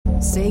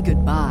Say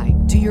goodbye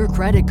to your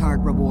credit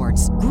card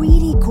rewards.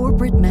 Greedy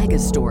corporate mega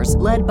stores,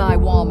 led by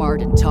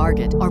Walmart and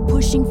Target, are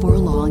pushing for a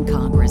law in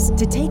Congress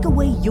to take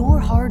away your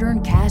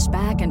hard-earned cash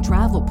back and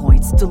travel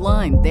points to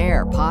line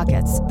their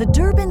pockets. The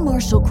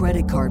Durbin-Marshall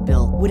credit card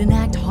bill would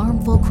enact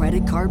harmful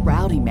credit card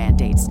routing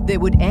mandates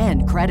that would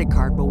end credit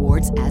card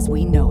rewards as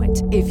we know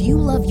it. If you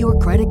love your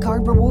credit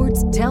card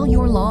rewards, tell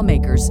your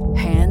lawmakers,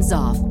 hands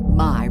off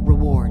my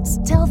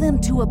rewards. Tell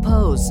them to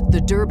oppose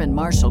the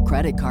Durbin-Marshall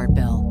credit card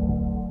bill.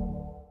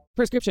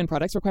 Prescription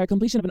products require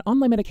completion of an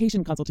online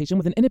medication consultation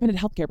with an independent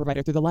healthcare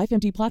provider through the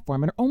LifeMD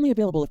platform and are only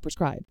available if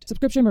prescribed.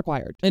 Subscription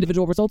required.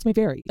 Individual results may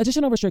vary.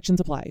 Additional restrictions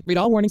apply. Read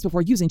all warnings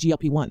before using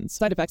GLP-1s.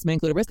 Side effects may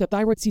include a risk of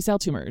thyroid C-cell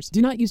tumors.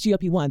 Do not use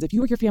GLP-1s if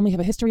you or your family have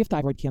a history of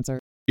thyroid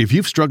cancer. If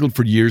you've struggled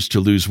for years to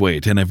lose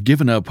weight and have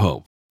given up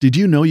hope, did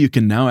you know you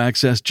can now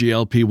access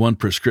GLP-1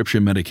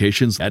 prescription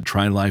medications at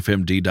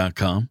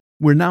TryLifeMD.com?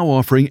 We're now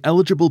offering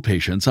eligible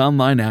patients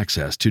online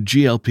access to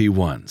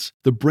GLP-1s,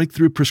 the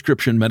breakthrough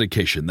prescription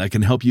medication that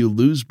can help you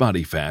lose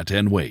body fat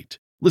and weight.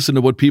 Listen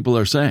to what people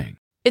are saying.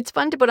 It's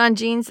fun to put on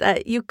jeans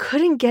that you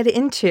couldn't get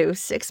into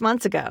 6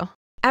 months ago.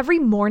 Every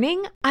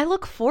morning, I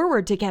look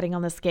forward to getting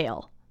on the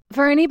scale.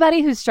 For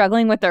anybody who's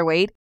struggling with their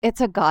weight,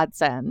 it's a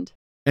godsend.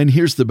 And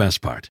here's the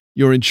best part.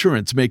 Your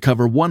insurance may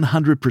cover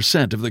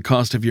 100% of the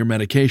cost of your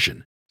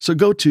medication. So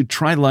go to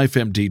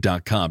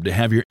TryLifeMD.com to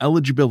have your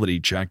eligibility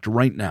checked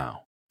right now.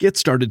 Get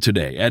started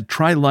today at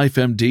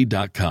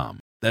TryLifeMD.com.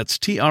 That's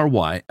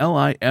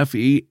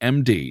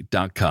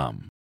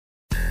TryLifeMD.com.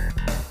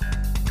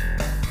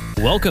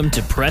 Welcome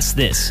to Press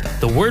This,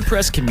 the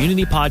WordPress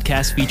community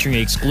podcast featuring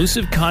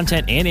exclusive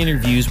content and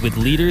interviews with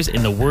leaders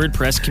in the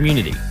WordPress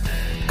community,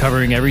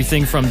 covering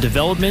everything from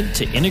development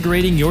to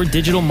integrating your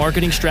digital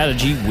marketing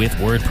strategy with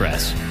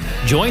WordPress.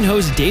 Join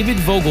host David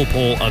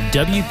Vogelpohl of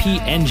WP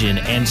Engine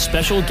and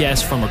special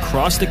guests from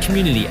across the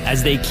community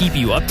as they keep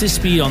you up to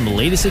speed on the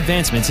latest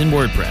advancements in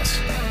WordPress.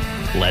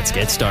 Let's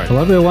get started.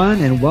 Hello, everyone,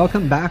 and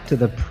welcome back to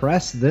the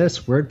Press This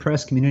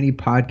WordPress Community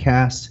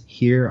Podcast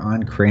here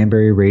on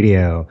Cranberry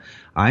Radio.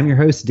 I'm your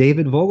host,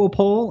 David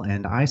Vogelpohl,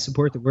 and I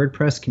support the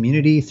WordPress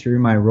community through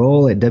my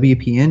role at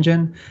WP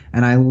Engine,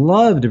 and I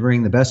love to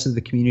bring the best of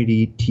the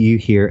community to you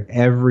here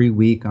every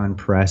week on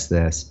Press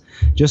This.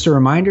 Just a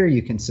reminder,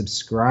 you can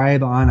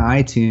subscribe on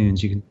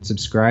iTunes, you can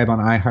subscribe on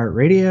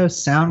iHeartRadio,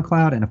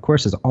 SoundCloud, and of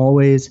course, as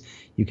always,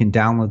 you can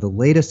download the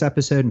latest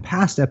episode and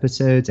past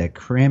episodes at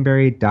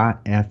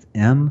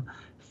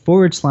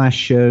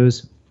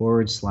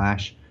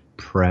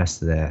cranberry.fm/shows/Press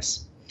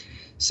This.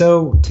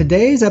 So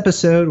today's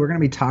episode, we're going to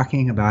be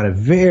talking about a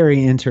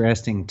very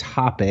interesting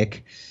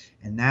topic,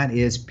 and that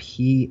is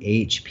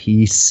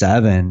PHP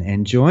 7.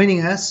 And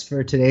joining us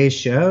for today's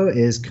show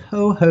is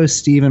co-host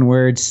Stephen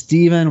Word.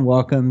 Stephen,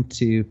 welcome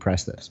to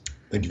Press This.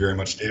 Thank you very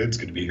much, David. It's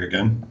good to be here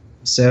again.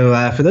 So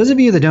for those of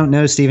you that don't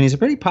know Stephen, he's a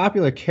pretty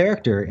popular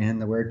character in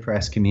the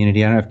WordPress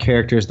community. I don't know if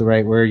character is the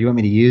right word you want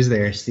me to use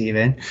there,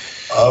 Stephen.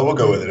 We'll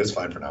go with it. It's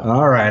fine for now.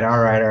 All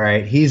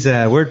right. He's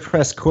a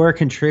WordPress core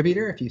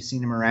contributor. If you've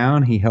seen him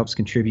around, he helps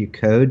contribute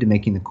code to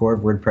making the core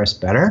of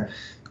WordPress better.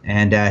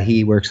 And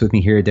he works with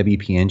me here at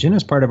WP Engine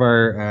as part of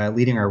our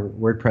leading our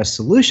WordPress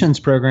solutions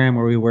program,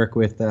 where we work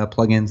with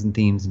plugins and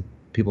themes and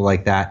people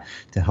like that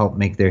to help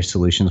make their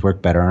solutions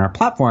work better on our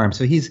platform.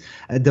 So he's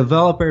a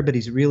developer, but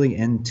he's really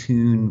in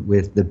tune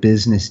with the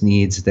business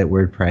needs that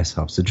WordPress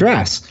helps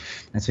address.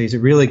 And so he's a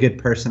really good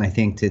person, I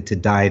think, to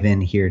dive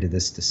in here to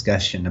this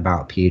discussion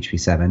about PHP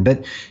 7.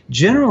 But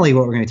generally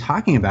what we're going to be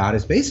talking about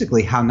is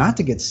basically how not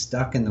to get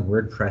stuck in the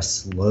WordPress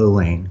slow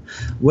lane.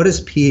 What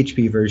does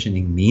PHP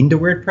versioning mean to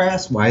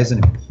WordPress? Why is it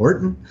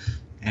important?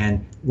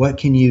 And what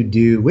can you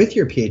do with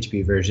your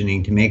PHP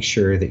versioning to make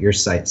sure that your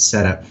site's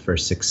set up for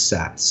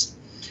success?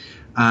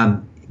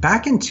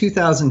 Back in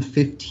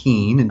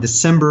 2015, in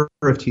December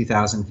of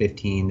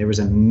 2015, there was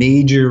a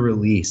major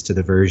release to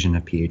the version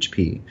of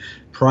PHP.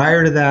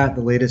 Prior to that,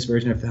 the latest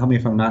version, help me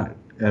if I'm not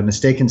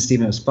mistaken,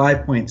 Stephen, it was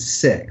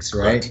 5.6,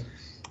 right? Correct.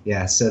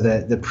 Yeah, so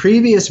the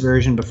previous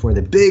version before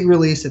the big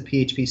release of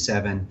PHP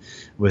 7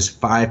 was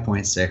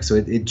 5.6. So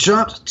it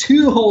jumped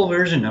 2 whole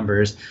version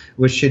numbers,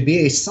 which should be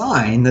a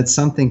sign that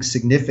something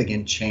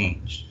significant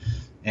changed.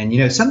 And,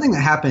 something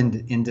that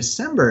happened in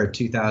December of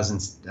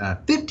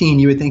 2015,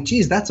 you would think,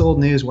 geez, that's old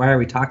news. Why are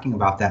we talking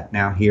about that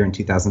now here in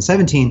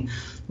 2017?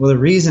 Well, the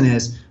reason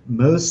is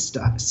most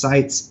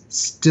sites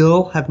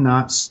still have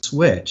not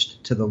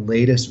switched to the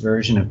latest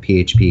version of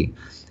PHP.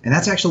 And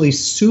that's actually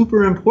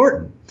super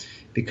important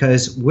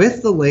because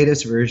with the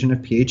latest version of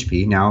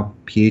PHP, now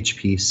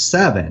PHP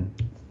 7,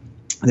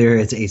 there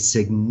is a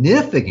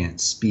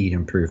significant speed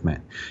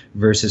improvement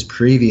versus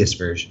previous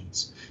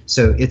versions.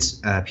 So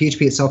it's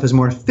PHP itself is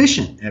more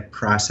efficient at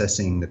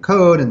processing the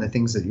code and the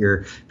things that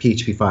your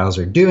PHP files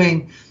are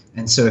doing.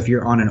 And so if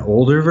you're on an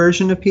older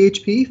version of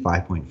PHP,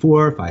 5.4,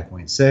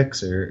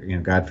 5.6, or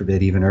God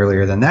forbid, even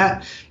earlier than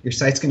that, your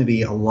site's going to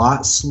be a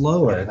lot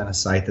slower than a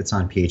site that's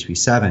on PHP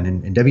 7.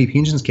 And in WP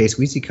Engine's case,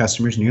 we see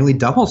customers nearly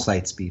double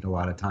site speed a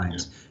lot of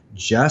times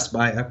just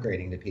by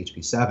upgrading to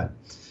PHP 7.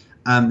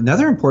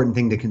 Another important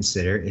thing to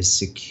consider is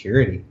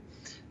security.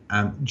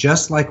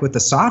 Just like with the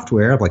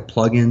software, like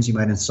plugins you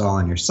might install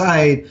on your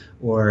site,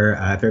 or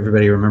if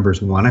everybody remembers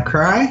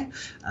WannaCry,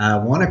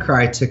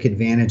 WannaCry took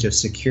advantage of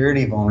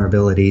security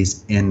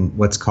vulnerabilities in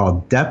what's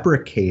called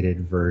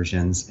deprecated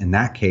versions, in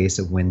that case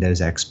of Windows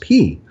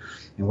XP.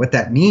 And what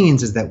that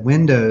means is that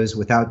Windows,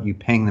 without you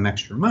paying them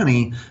extra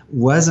money,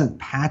 wasn't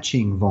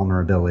patching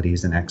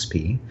vulnerabilities in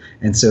XP.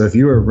 And so if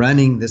you were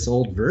running this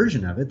old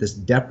version of it, this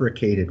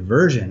deprecated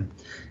version,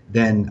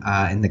 then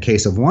in the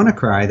case of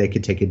WannaCry, they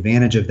could take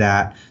advantage of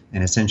that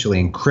and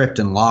essentially encrypt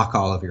and lock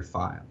all of your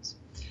files.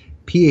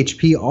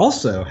 PHP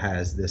also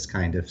has this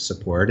kind of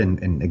support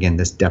and again,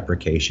 this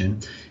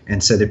deprecation.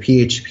 And so the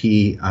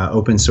PHP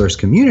open source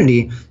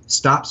community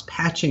stops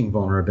patching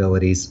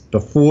vulnerabilities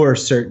before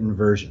certain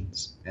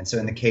versions. And so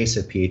in the case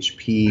of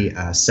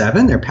PHP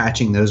 7, they're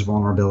patching those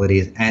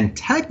vulnerabilities. And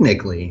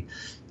technically,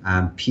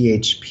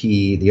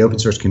 PHP, the open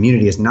source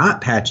community, is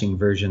not patching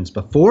versions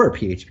before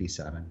PHP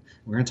 7.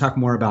 We're going to talk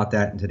more about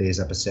that in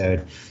today's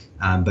episode.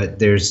 But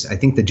there's, I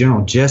think the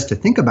general gist to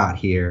think about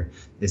here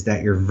is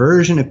that your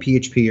version of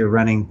PHP you're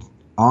running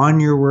on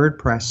your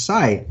WordPress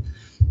site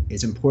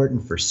is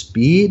important for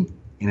speed,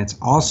 and it's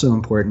also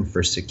important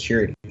for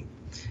security.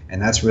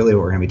 And that's really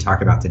what we're going to be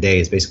talking about today,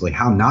 is basically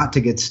how not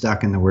to get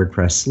stuck in the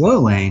WordPress slow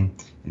lane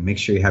and make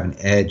sure you have an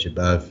edge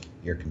above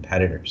your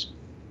competitors.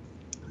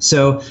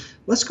 So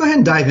let's go ahead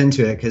and dive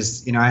into it,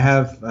 because I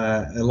have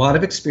a lot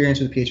of experience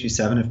with PHP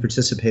 7. I've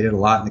participated a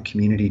lot in the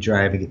community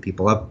drive to get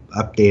people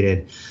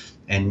updated.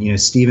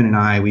 And Stephen and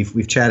I,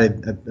 we've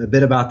chatted a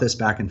bit about this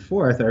back and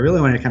forth. I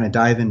really wanted to kind of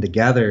dive in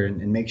together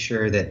and make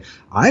sure that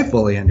I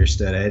fully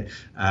understood it,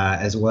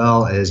 as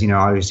well as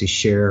obviously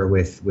share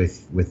with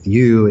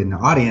you in the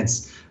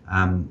audience,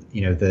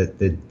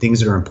 the things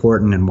that are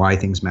important and why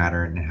things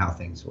matter and how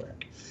things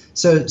work.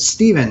 So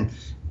Stephen,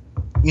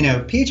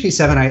 PHP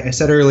 7, I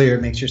said earlier,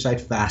 it makes your site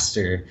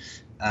faster.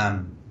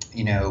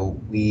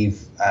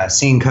 We've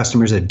seen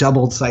customers that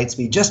doubled site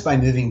speed just by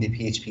moving to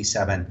PHP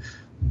 7.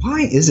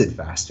 Why is it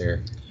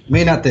faster?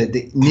 Maybe not the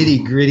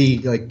nitty gritty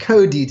like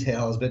code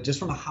details, but just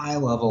from a high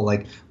level,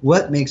 like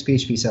what makes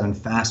PHP 7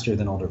 faster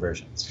than older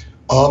versions?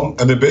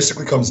 And it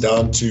basically comes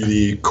down to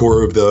the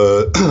core of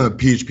the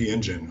PHP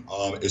engine.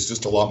 It's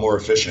just a lot more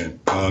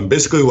efficient.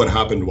 Basically what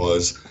happened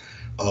was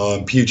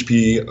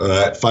PHP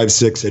at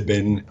 5.6 had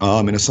been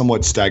in a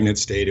somewhat stagnant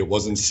state. It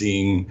wasn't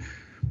seeing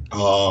a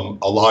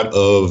lot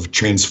of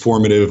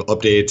transformative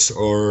updates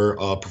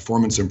or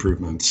performance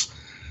improvements.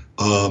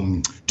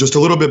 Just a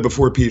little bit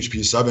before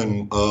PHP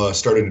 7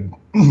 started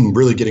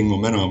really getting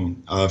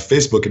momentum,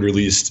 Facebook had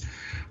released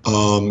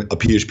a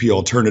PHP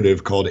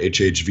alternative called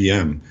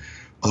HHVM.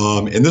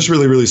 And this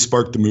really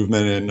sparked the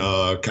movement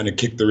and kind of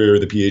kicked the rear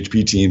of the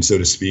PHP team, so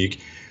to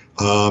speak,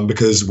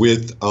 because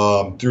with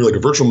through like a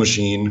virtual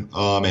machine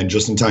and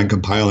just-in-time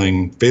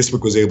compiling,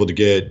 Facebook was able to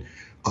get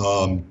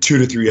 2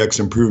 to 3x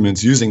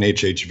improvements using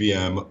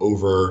HHVM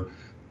over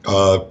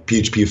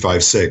PHP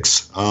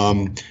 5.6.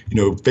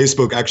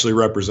 Facebook actually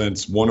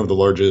represents one of the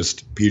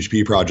largest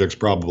PHP projects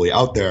probably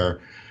out there.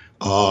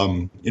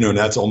 And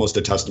that's almost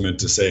a testament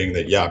to saying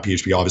that, yeah,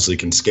 PHP obviously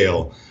can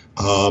scale.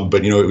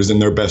 But, it was in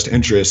their best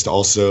interest to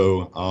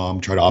also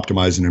try to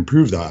optimize and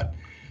improve that.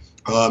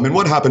 And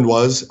what happened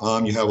was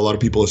you have a lot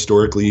of people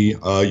historically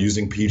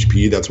using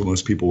PHP. That's what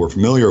most people were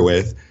familiar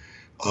with.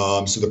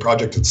 So the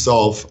project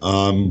itself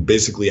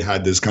basically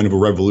had this kind of a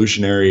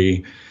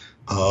revolutionary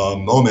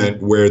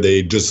moment where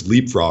they just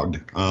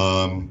leapfrogged.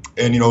 And,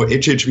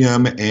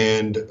 HHVM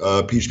and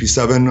PHP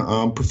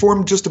 7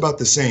 performed just about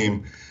the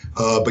same,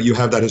 but you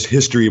have that as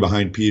history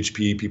behind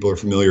PHP. People are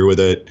familiar with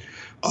it,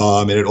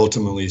 and it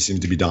ultimately seems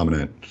to be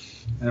dominant.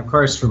 And of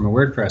course, from a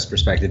WordPress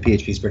perspective,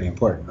 PHP is pretty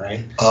important,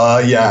 right?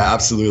 Yeah,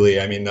 absolutely.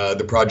 I mean,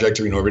 the project,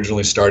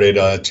 originally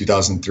started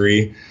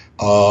 2003.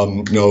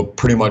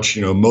 Pretty much,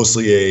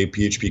 mostly a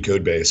PHP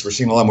code base. We're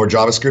seeing a lot more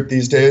JavaScript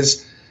these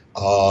days.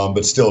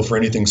 But still, for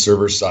anything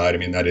server side,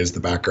 that is the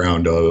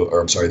backbone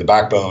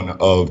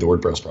of the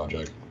WordPress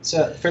project.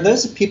 So for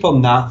those people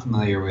not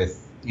familiar with,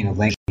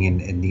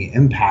 linking and the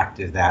impact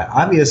of that,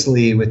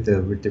 obviously with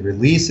the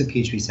release of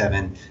PHP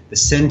 7, the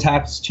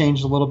syntax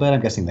changed a little bit.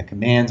 I'm guessing the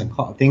commands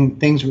and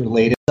things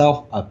related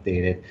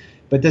self-updated.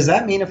 But does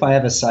that mean if I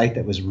have a site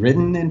that was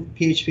written in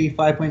PHP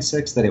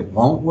 5.6 that it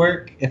won't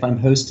work if I'm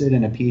hosted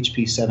in a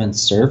PHP 7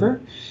 server?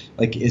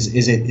 Like,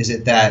 is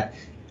it that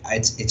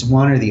it's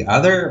one or the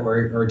other,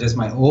 or does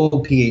my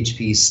old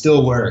PHP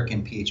still work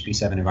in PHP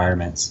 7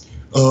 environments?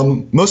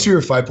 Most of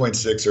your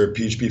 5.6 or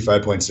PHP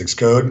 5.6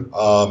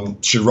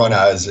 code should run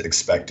as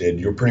expected.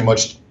 You'll pretty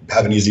much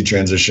have an easy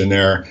transition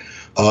there.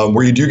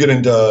 Where you do get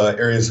into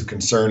areas of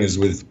concern is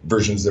with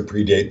versions that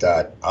predate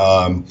that.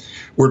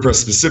 WordPress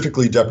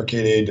specifically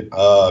deprecated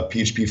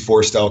PHP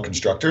 4 style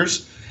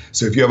constructors.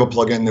 So if you have a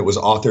plugin that was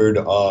authored,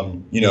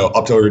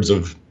 upwards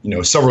of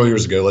several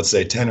years ago, let's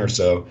say 10 or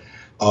so,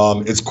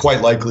 it's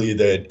quite likely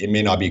that it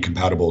may not be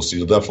compatible. So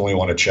you'll definitely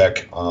want to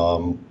check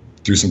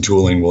through some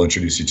tooling we'll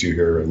introduce you to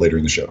here later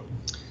in the show.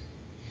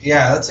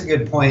 Yeah, that's a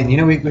good point.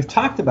 We've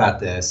talked about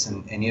this,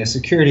 and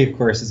security, of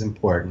course, is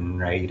important,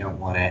 right? You don't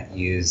want to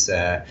use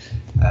a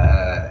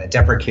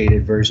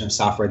deprecated version of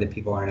software that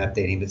people aren't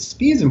updating, but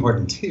speed is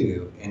important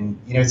too. And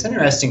it's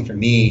interesting for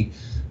me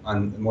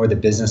on more the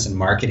business and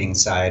marketing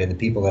side, and the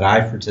people that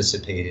I've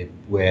participated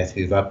with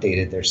who've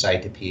updated their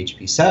site to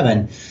PHP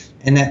 7,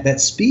 and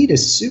that speed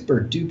is super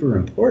duper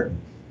important.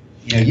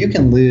 You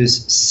can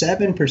lose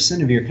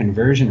 7% of your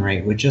conversion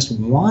rate with just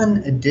one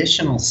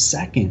additional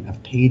second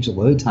of page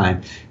load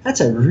time.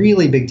 That's a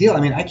really big deal.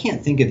 I mean, I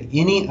can't think of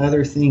any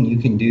other thing you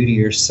can do to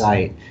your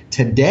site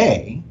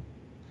today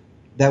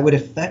that would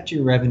affect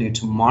your revenue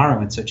tomorrow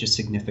in such a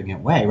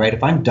significant way, right?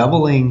 If I'm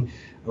doubling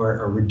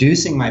or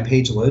reducing my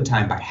page load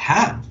time by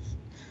half,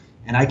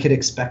 and I could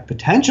expect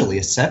potentially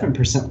a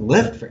 7%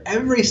 lift for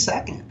every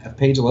second of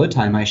page load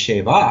time I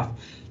shave off,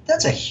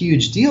 that's a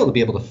huge deal to be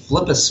able to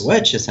flip a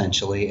switch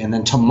essentially and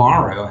then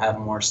tomorrow have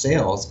more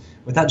sales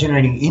without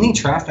generating any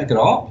traffic at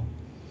all.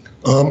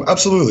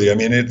 Absolutely. I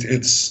mean,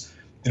 it's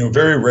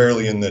very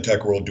rarely in the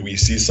tech world do we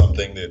see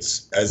something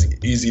that's as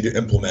easy to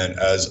implement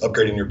as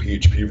upgrading your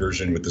PHP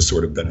version with this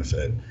sort of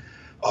benefit.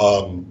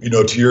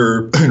 To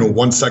your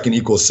 1 second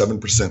equals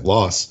 7%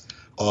 loss.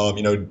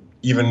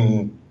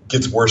 Even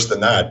gets worse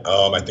than that.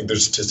 I think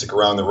there's a statistic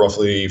around that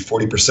roughly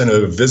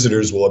 40% of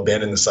visitors will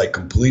abandon the site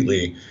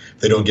completely if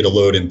they don't get a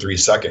load in 3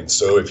 seconds.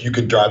 So if you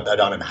could drive that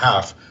down in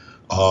half,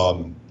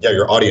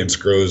 your audience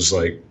grows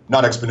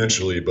not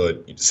exponentially,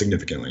 but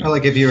significantly. Or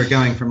if you were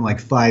going from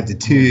 5 to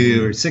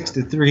 2 or 6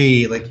 to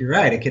 3, you're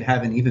right, it could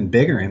have an even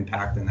bigger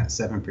impact than that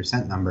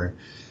 7% number.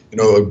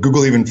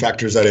 Google even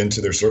factors that into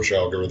their search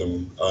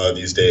algorithm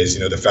these days.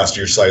 The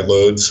faster your site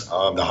loads,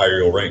 the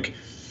higher you'll rank.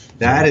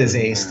 That is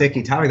a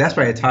sticky topic. That's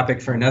probably a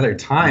topic for another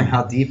time,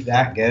 how deep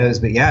that goes.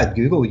 But yeah,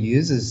 Google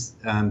uses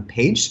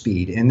page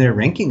speed in their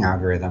ranking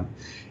algorithm,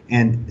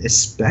 and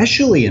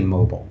especially in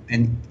mobile.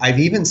 And I've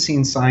even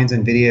seen signs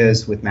and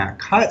videos with Matt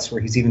Cutts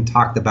where he's even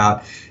talked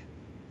about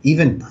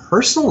even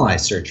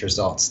personalized search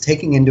results,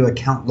 taking into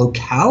account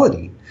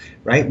locality,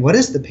 right? What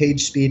is the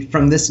page speed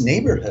from this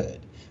neighborhood?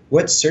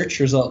 What search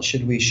results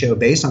should we show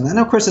based on that? And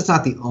of course, it's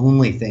not the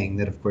only thing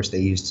that, of course, they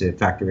use to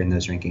factor in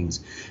those rankings.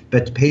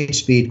 But page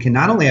speed can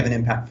not only have an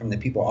impact from the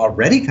people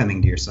already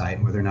coming to your site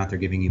and whether or not they're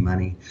giving you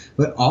money,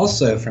 but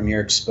also from your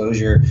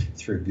exposure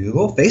through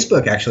Google.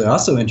 Facebook actually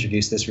also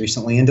introduced this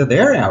recently into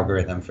their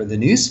algorithm for the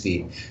news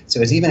feed. So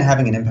it's even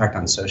having an impact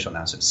on social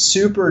now. So it's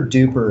super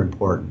duper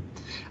important.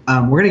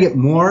 We're going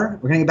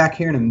to get back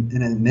here in a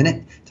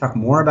minute, talk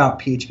more about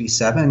PHP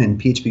 7 and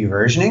PHP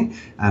versioning.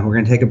 We're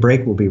going to take a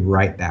break. We'll be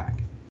right back.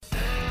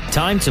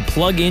 Time to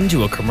plug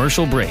into a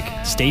commercial break.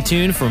 Stay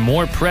tuned for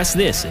more Press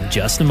This in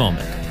just a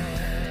moment.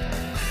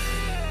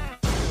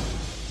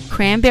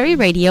 Cranberry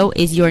Radio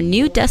is your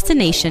new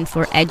destination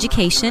for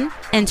education,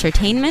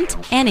 entertainment,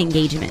 and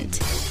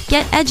engagement.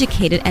 Get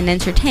educated and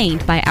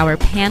entertained by our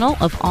panel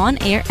of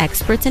on-air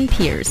experts and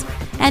peers,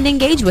 and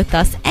engage with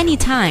us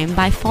anytime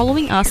by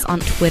following us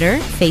on Twitter,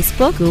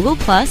 Facebook, Google+,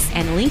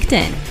 and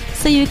LinkedIn,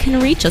 so you can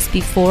reach us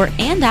before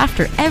and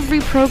after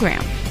every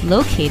program.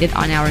 Located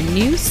on our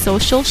new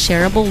social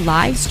shareable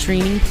live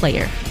streaming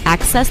player.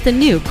 Access the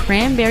new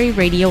Cranberry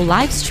Radio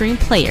live stream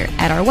player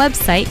at our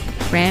website,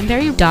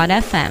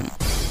 cranberry.fm.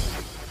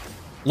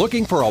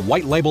 Looking for a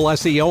white label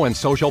SEO and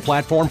social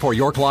platform for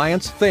your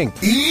clients? Think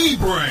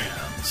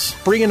eBrands.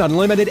 Free and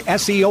unlimited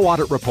SEO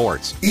audit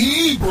reports.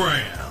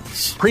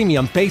 eBrands.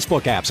 Premium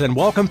Facebook apps and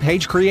welcome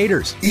page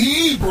creators.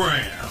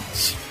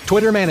 eBrands.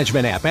 Twitter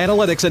management app,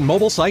 analytics, and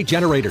mobile site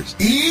generators.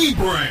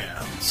 eBrands.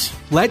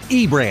 Let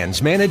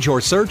eBrands manage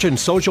your search and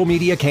social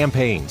media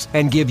campaigns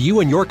and give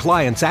you and your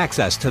clients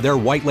access to their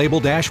white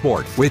label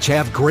dashboard, which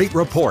have great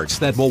reports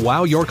that will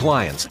wow your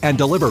clients and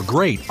deliver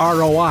great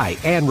ROI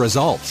and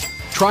results.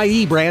 Try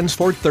eBrands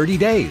for 30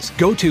 days.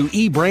 Go to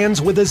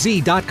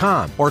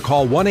eBrandsWithAZ.com or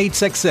call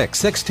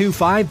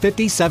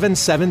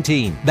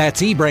 1-866-625-5717.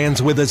 That's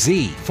eBrands with a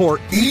Z for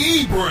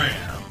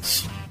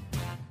eBrands.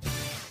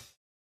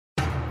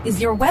 Is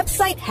your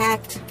website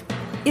hacked?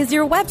 Is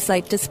your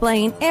website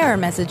displaying error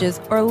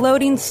messages or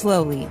loading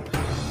slowly?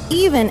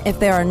 Even if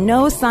there are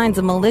no signs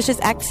of malicious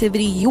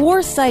activity,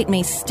 your site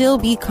may still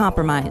be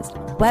compromised.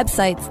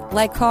 Websites,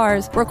 like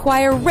cars,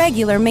 require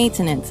regular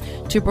maintenance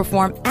to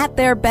perform at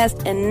their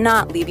best and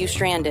not leave you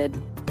stranded.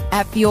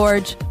 At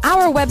Fjorge,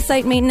 our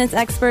website maintenance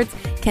experts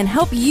can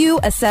help you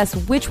assess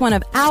which one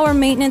of our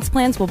maintenance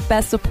plans will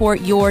best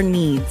support your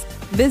needs.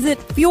 Visit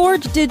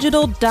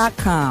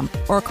fjorgedigital.com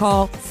or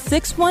call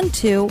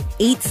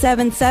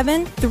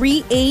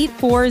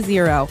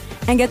 612-877-3840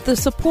 and get the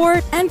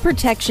support and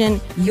protection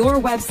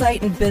your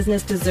website and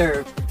business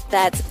deserve.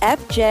 That's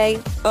FJORGE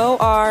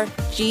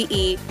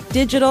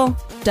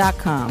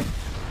digital.com.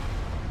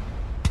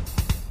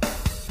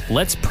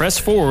 Let's press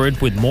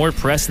forward with more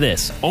Press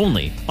This,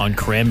 only on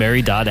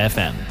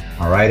cranberry.fm.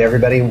 All right,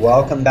 everybody,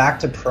 welcome back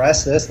to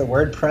Press This, the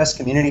WordPress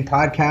community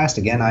podcast.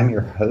 Again, I'm your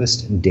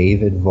host,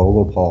 David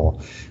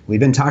Vogelpohl. We've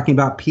been talking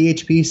about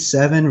PHP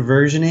 7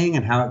 versioning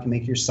and how it can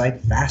make your site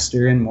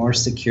faster and more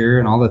secure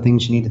and all the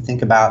things you need to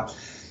think about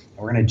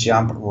We're going to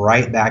jump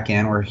right back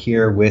in. We're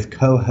here with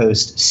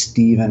co-host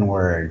Stephen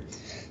Word.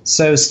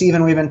 So,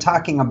 Stephen, we've been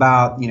talking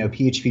about,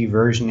 PHP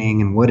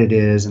versioning and what it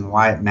is and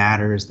why it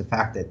matters, the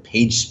fact that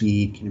page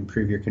speed can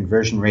improve your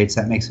conversion rates.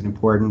 That makes it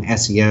important.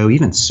 SEO,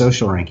 even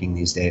social ranking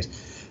these days,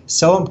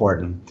 so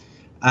important.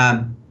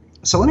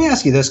 So let me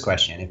ask you this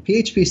question. If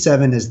PHP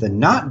 7 is the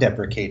not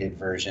deprecated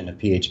version of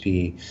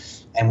PHP,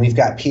 and we've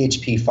got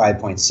PHP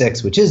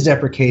 5.6, which is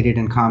deprecated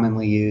and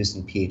commonly used,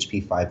 and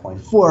PHP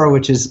 5.4,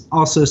 which is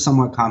also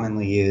somewhat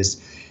commonly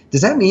used,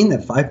 does that mean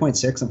that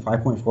 5.6 and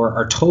 5.4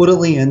 are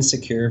totally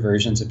insecure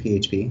versions of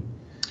PHP?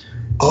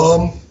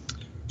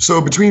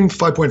 So between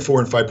 5.4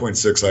 and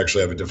 5.6, I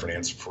actually have a different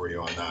answer for you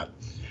on that.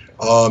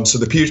 So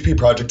the PHP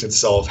project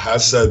itself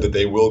has said that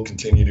they will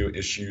continue to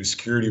issue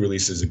security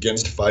releases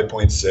against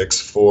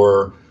 5.6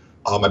 for,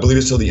 I believe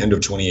it's till the end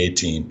of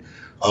 2018.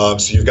 So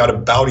you've got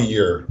about a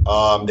year.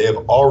 They have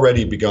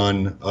already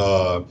begun,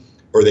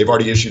 or they've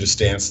already issued a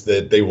stance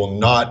that they will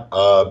not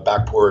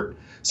backport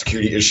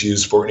security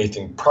issues for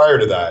anything prior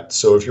to that.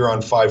 So if you're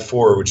on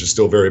 5.4, which is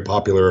still very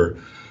popular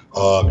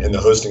in the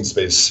hosting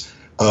space,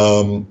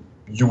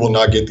 you will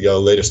not get the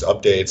latest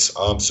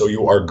updates. So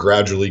you are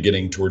gradually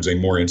getting towards a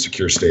more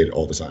insecure state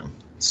all the time.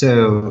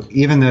 So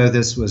even though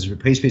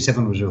PHP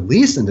 7 was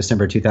released in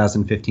December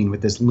 2015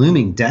 with this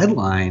looming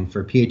deadline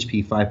for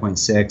PHP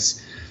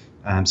 5.6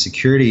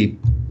 security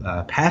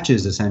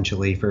patches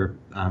essentially from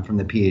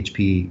the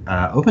PHP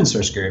open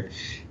source group,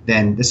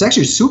 then this is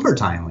actually super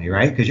timely,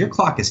 right? Because your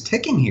clock is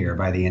ticking here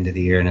by the end of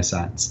the year in a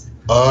sense.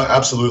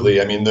 Absolutely.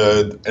 I mean,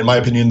 in my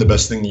opinion, the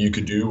best thing you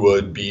could do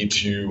would be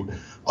to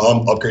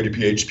upgrade to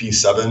PHP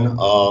 7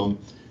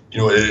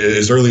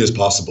 as early as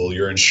possible.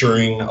 You're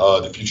ensuring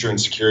the future in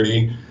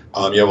security.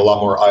 You have a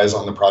lot more eyes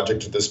on the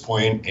project at this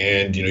point,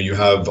 and you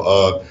have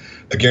a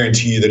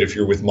guarantee that if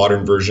you're with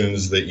modern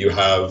versions that you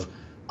have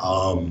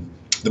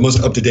the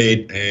most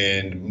up-to-date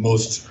and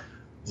most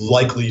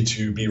likely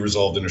to be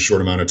resolved in a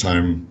short amount of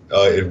time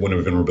when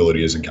a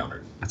vulnerability is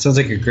encountered. That sounds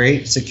like a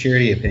great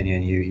security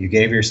opinion. You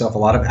gave yourself a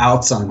lot of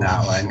outs on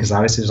that one, because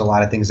obviously there's a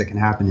lot of things that can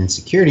happen in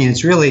security, and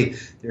it's really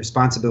the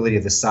responsibility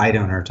of the site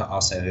owner to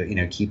also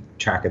keep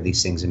track of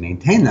these things and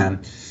maintain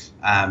them.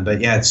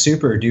 But yeah, it's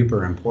super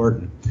duper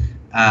important.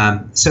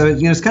 So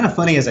it's kind of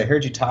funny as I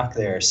heard you talk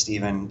there,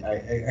 Stephen.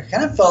 I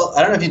kind of felt,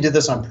 I don't know if you did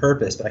this on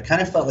purpose, but I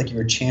kind of felt like you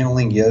were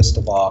channeling Joost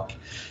de Valk.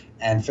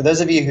 And for those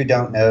of you who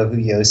don't know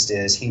who Joost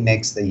is, he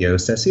makes the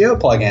Yoast SEO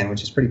plugin,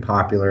 which is pretty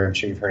popular. I'm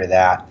sure you've heard of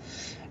that.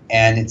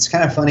 And it's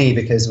kind of funny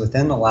because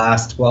within the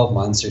last 12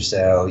 months or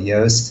so,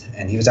 Joost,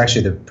 and he was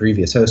actually the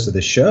previous host of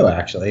the show,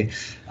 actually,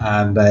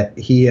 but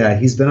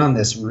he's been on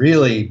this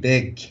really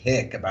big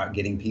kick about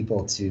getting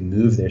people to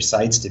move their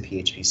sites to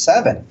PHP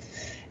 7.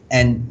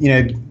 And,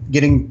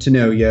 getting to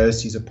know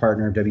Joost, he's a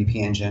partner of WP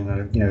Engine,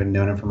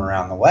 known him from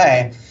around the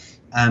way.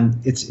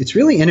 It's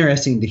really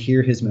interesting to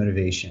hear his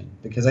motivation,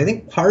 because I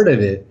think part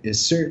of it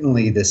is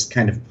certainly this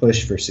kind of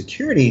push for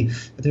security,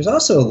 but there's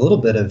also a little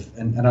bit of,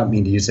 and I don't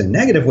mean to use it in a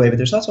negative way, but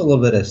there's also a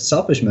little bit of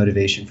selfish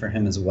motivation for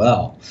him as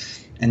well.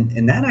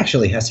 And that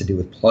actually has to do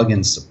with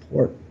plugin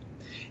support.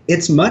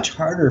 It's much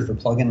harder for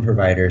plugin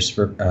providers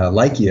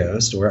like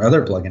Joost or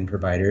other plugin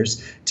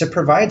providers to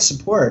provide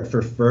support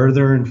for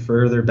further and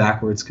further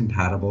backwards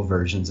compatible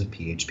versions of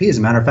PHP. As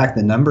a matter of fact,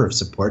 the number of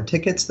support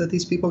tickets that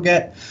these people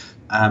get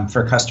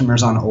for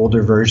customers on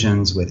older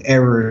versions with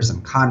errors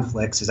and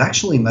conflicts is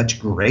actually much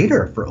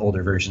greater for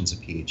older versions of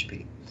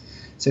PHP.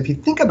 So if you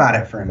think about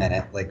it for a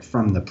minute, like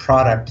from the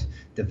product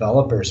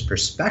developer's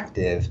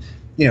perspective,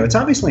 it's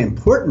obviously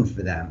important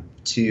for them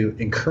to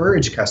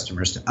encourage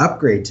customers to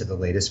upgrade to the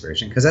latest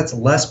version, because that's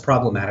less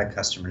problematic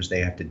customers they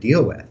have to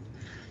deal with.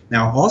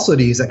 Now, also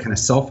to use that kind of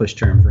selfish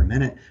term for a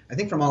minute, I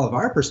think from all of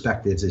our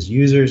perspectives as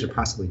users or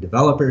possibly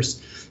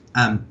developers,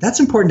 that's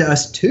important to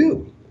us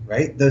too,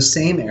 right? Those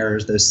same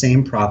errors, those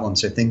same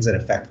problems are things that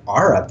affect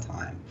our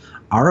uptime,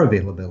 our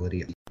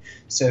availability.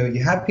 So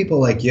you have people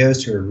like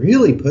Joost who are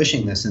really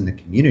pushing this in the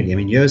community. I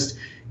mean, Joost,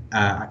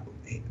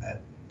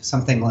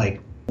 something like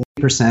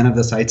 40% of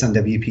the sites on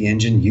WP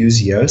Engine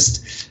use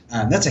Joost.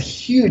 That's a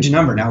huge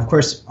number. Now, of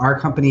course, our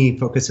company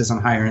focuses on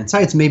higher end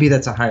sites. Maybe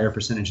that's a higher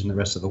percentage than the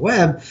rest of the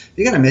web.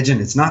 You got to imagine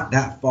it's not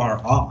that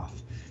far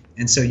off.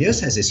 And so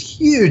Joost has this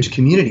huge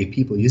community of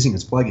people using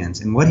his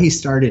plugins. And what he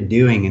started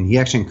doing, and he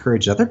actually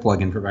encouraged other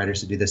plugin providers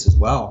to do this as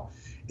well,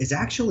 is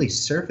actually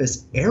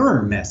surface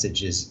error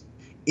messages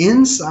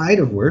inside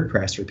of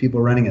WordPress for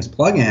people running his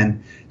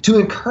plugin to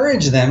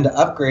encourage them to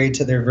upgrade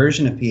to their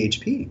version of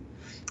PHP.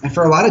 And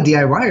for a lot of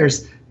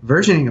DIYers,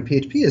 versioning of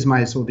PHP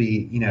might as well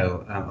be,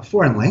 a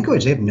foreign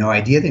language. They have no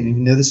idea. They didn't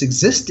even know this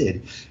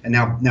existed. And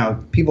now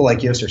people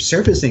like Joost are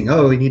surfacing,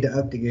 we need to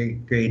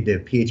upgrade to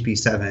PHP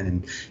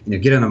 7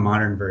 and, get on a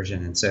modern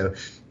version. And so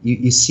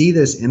you see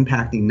this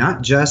impacting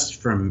not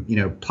just from,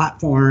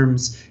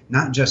 platforms,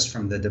 not just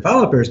from the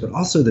developers, but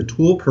also the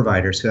tool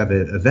providers who have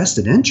a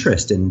vested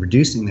interest in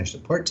reducing their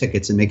support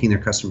tickets and making their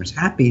customers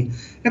happy.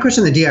 And of course,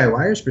 from the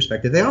DIYer's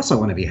perspective, they also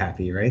want to be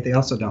happy, right? They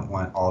also don't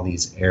want all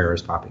these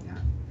errors popping out.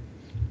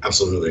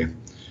 Absolutely.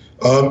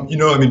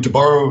 To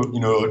borrow,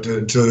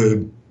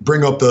 to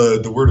bring up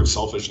the word of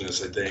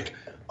selfishness,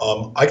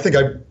 I think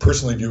I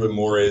personally view it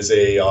more as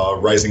a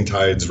rising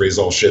tides raise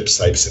all ships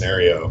type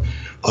scenario.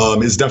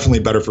 It's definitely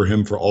better for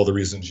him for all the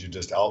reasons you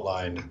just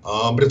outlined.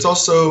 But it's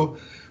also,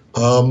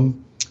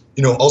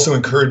 also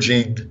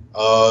encouraging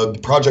the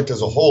project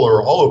as a whole,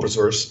 or all open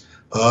source,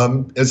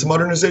 as a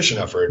modernization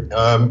effort.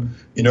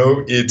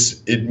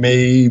 It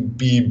may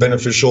be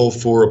beneficial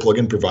for a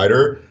plugin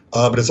provider,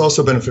 but it's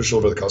also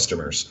beneficial for the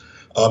customers.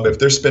 If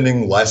they're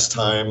spending less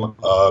time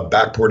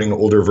backporting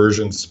older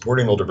versions,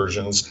 supporting older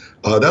versions,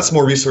 that's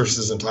more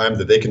resources and time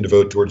that they can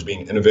devote towards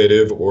being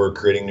innovative or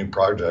creating new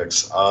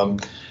projects.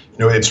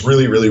 It's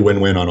really, really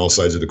win-win on all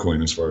sides of the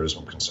coin as far as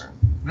I'm concerned.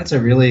 That's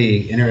a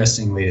really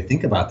interesting way to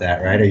think about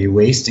that, right? Are you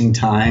wasting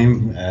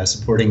time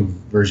supporting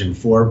version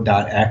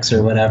 4.x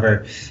or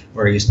whatever,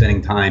 or are you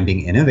spending time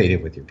being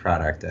innovative with your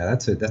product?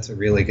 That's a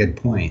really good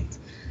point.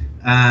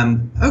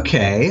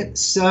 Okay,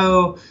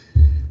 so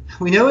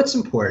we know it's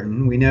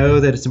important. We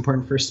know that it's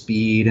important for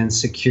speed and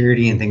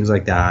security and things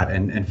like that.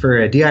 And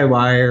for a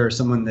DIYer or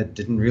someone that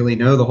didn't really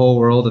know the whole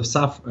world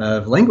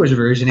of language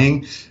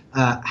versioning,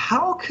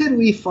 how could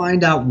we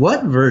find out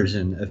what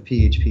version of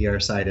PHP our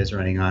site is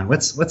running on?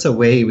 What's a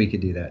way we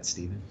could do that,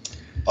 Stephen?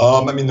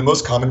 The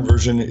most common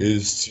version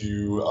is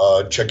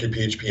to check your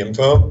PHP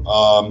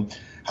info.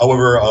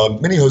 However,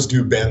 many hosts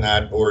do ban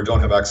that or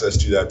don't have access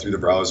to that through the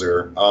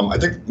browser. I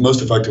think the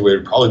most effective way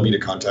would probably be to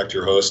contact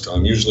your host.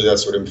 Usually that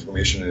sort of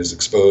information is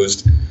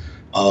exposed.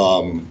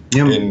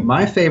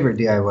 My favorite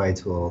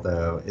DIY tool,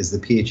 though, is the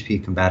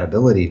PHP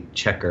compatibility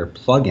checker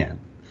plugin.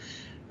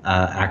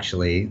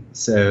 Actually.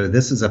 So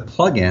this is a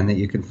plugin that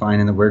you can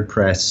find in the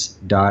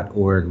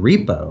WordPress.org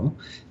repo.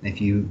 If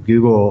you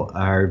Google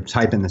or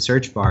type in the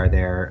search bar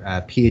there,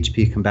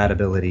 PHP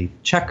compatibility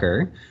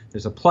checker,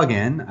 there's a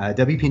plugin.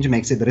 WP Engine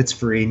makes it, but it's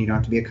free and you don't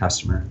have to be a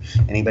customer.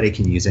 Anybody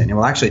can use it. And it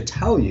will actually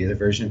tell you the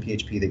version of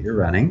PHP that you're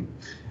running,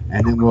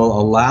 and it will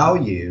allow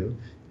you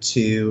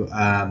to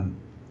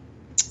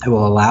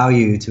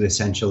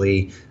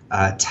essentially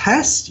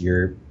test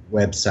your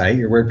website,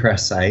 your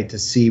WordPress site, to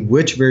see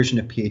which version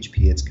of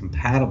PHP it's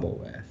compatible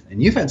with.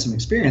 And you've had some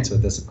experience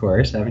with this, of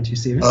course, haven't you,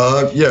 Stephen?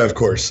 Yeah, of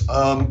course.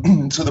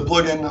 So the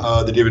plugin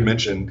that David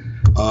mentioned,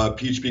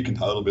 PHP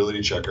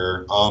Compatibility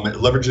Checker, it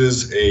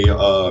leverages a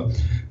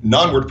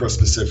non-WordPress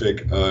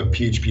specific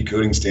PHP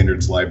coding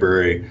standards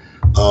library.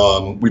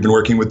 We've been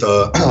working with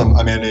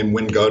a man named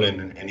Win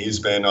Godin, and he's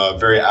been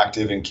very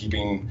active in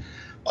keeping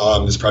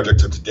this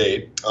project up to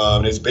date.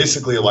 It's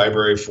basically a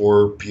library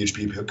for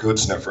PHP Code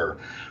Sniffer.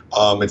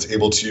 It's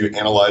able to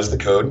analyze the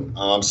code.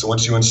 So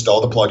once you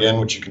install the plugin,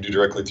 which you can do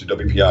directly through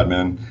WP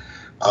Admin,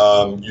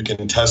 you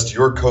can test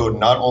your code,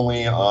 not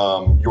only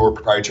your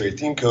proprietary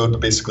theme code, but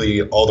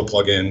basically all the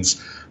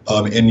plugins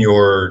in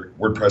your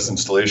WordPress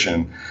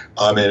installation.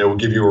 And it will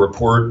give you a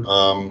report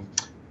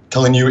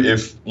telling you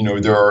if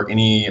there are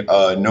any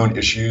known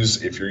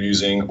issues, if you're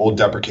using old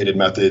deprecated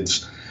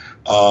methods,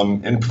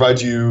 and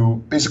provides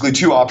you basically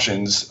two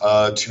options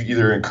to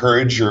either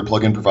encourage your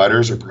plugin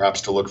providers or perhaps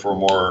to look for a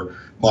more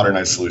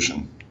modernized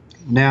solution.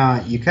 Now,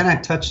 you kind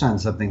of touched on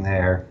something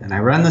there, and I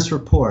run this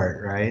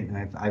report, right?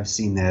 And I've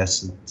seen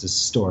this. It's a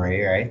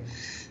story, right?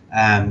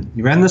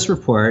 You run this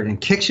report and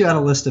it kicks you out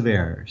a list of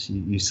errors.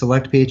 You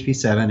select PHP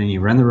 7 and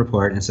you run the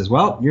report and it says,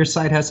 well, your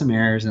site has some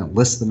errors, and it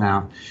lists them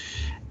out.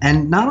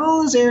 And not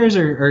all those errors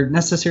are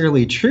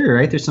necessarily true,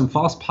 right? There's some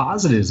false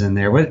positives in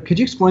there. Could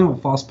you explain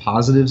what false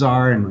positives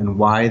are and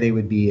why they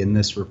would be in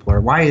this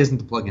report? Why isn't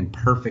the plugin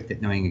perfect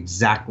at knowing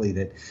exactly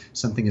that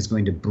something is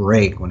going to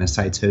break when a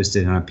site's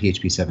hosted on a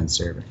PHP 7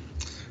 server?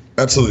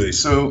 Absolutely.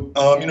 So,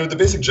 the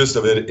basic gist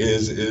of it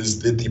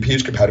is that the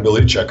PHP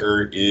compatibility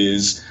checker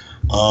is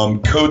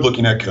code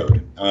looking at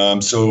code.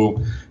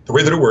 So the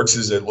way that it works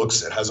is it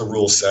has a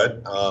rule set.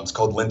 It's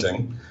called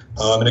linting.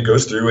 And it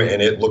goes through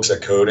and it looks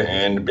at code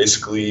and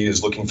basically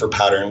is looking for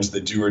patterns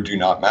that do or do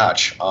not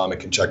match. It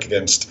can check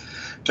against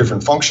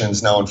different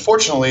functions. Now,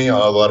 unfortunately, a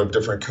lot of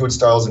different code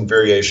styles and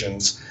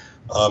variations,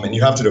 and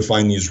you have to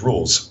define these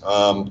rules.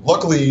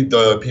 Luckily,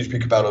 the PHP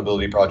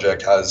Compatibility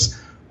Project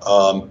has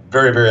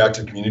very, very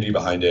active community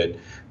behind it.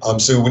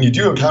 So when you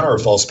do encounter a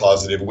false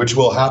positive, which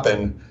will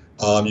happen,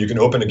 you can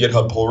open a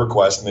GitHub pull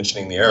request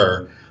mentioning the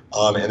error,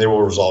 and they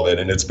will resolve it.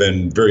 And it's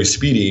been very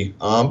speedy,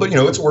 but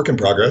it's a work in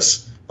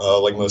progress.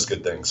 Like most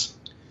good things.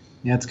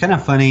 Yeah, it's kind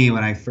of funny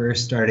when I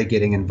first started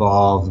getting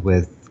involved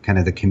with kind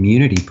of the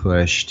community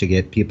push to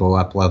get people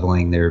up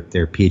leveling their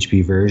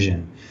PHP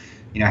version.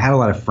 I had a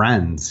lot of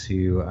friends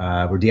who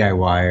were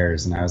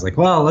DIYers, and I was like,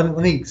 well, let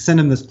me send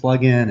them this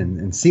plugin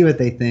and see what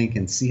they think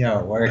and see how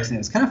it works. And it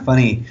was kind of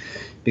funny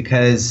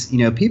because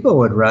people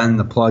would run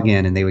the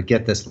plugin and they would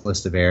get this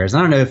list of errors.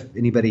 I don't know if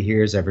anybody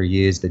here has ever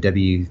used the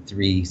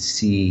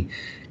W3C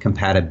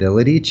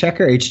compatibility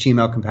checker,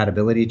 HTML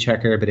compatibility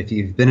checker, but if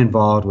you've been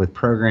involved with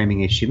programming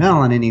HTML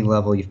on any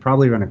level, you've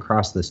probably run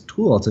across this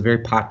tool. It's a very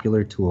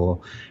popular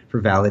tool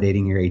for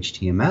validating your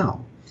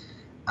HTML.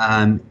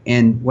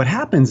 And what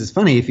happens is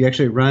funny, if you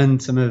actually run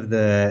some of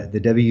the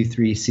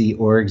W3C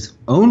org's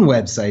own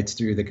websites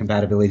through the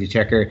compatibility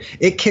checker,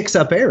 it kicks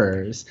up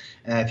errors.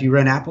 If you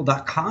run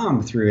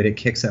apple.com through it, it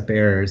kicks up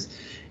errors.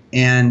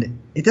 And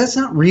that's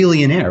not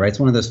really an error, right? It's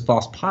one of those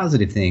false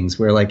positive things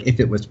where, like, if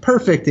it was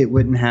perfect, it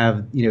wouldn't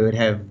have, it'd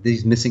have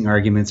these missing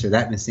arguments or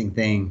that missing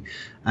thing.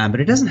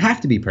 But it doesn't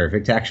have to be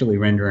perfect to actually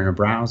render in a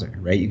browser,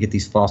 right? You get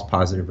these false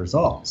positive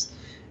results.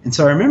 And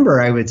so I remember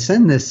I would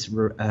send this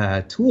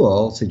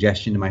tool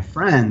suggestion to my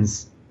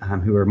friends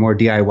who are more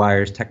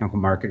DIYers, technical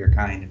marketer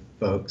kind of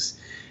folks.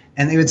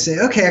 And they would say,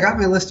 okay, I got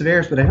my list of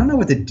errors, but I don't know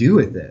what to do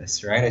with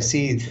this, right? I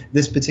see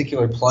this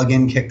particular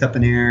plugin kicked up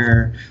an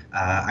error.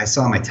 I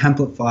saw my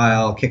template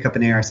file kick up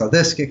an error. I saw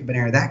this kick up an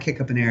error, that kick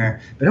up an error.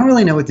 But I don't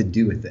really know what to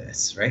do with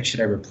this, right?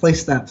 Should I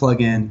replace that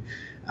plugin?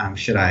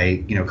 Should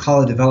I,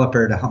 call a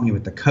developer to help me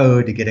with the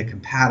code to get it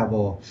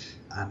compatible?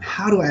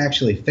 How do I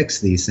actually fix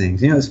these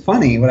things? It's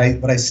funny. What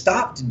I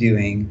stopped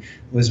doing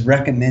was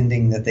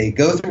recommending that they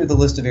go through the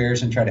list of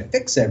errors and try to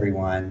fix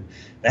everyone.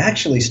 What I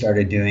actually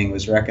started doing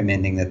was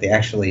recommending that they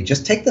actually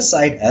just take the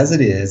site as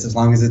it is, as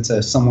long as it's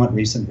a somewhat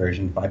recent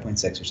version,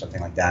 5.6 or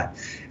something like that,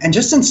 and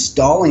just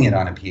installing it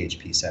on a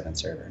PHP 7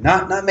 server.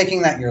 Not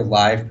making that your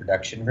live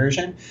production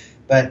version,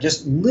 but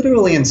just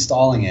literally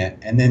installing it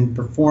and then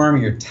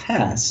perform your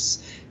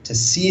tests to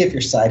see if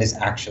your site is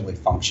actually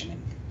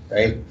functioning,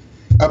 right?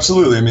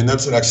 Absolutely. I mean,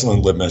 that's an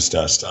excellent litmus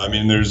test. I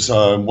mean, there's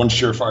one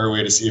surefire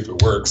way to see if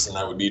it works, and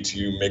that would be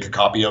to make a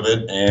copy of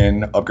it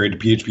and upgrade to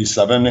PHP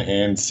 7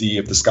 and see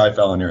if the sky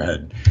fell on your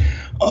head.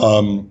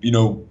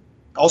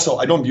 Also,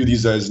 I don't view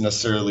these as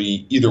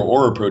necessarily either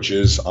or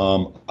approaches.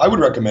 I would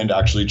recommend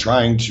actually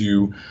trying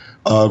to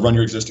run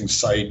your existing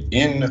site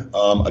in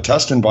a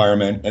test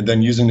environment and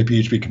then using the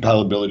PHP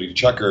compatibility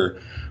checker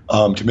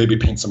to maybe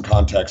paint some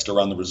context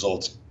around the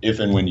results if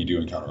and when you do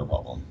encounter a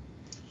problem.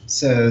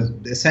 So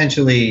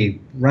essentially,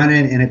 we're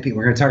going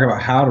to talk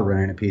about how to run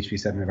in a PHP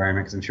 7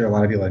 environment, because I'm sure a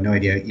lot of people have no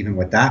idea even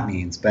what that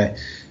means. But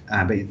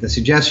the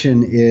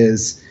suggestion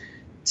is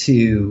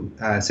to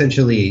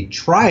essentially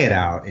try it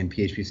out in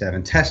PHP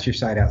 7, test your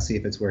site out, see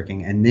if it's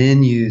working, and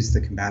then use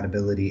the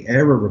compatibility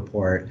error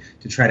report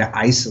to try to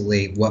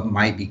isolate what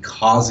might be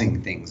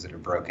causing things that are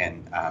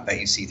broken that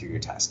you see through your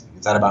testing.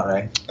 Is that about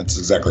right? That's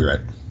exactly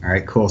right. All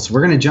right, cool. So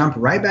we're going to jump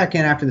right back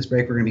in after this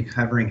break. We're going to be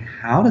covering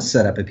how to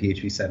set up a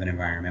PHP 7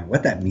 environment,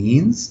 what that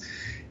means,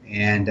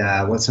 and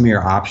what some of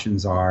your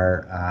options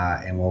are,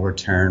 and we'll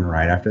return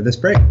right after this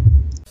break.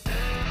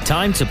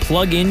 Time to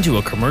plug into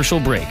a commercial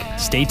break.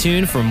 Stay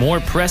tuned for more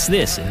Press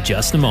This in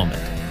just a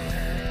moment.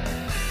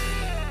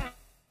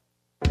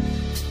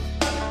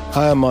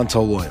 Hi, I'm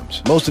Montel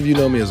Williams. Most of you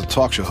know me as a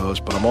talk show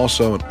host, but I'm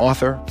also an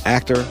author,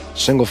 actor,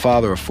 single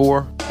father of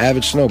 4,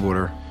 avid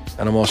snowboarder,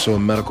 and I'm also a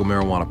medical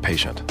marijuana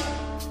patient.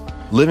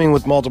 Living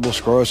with multiple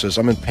sclerosis,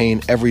 I'm in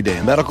pain every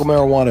day. Medical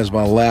marijuana is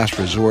my last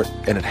resort,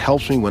 and it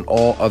helps me when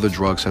all other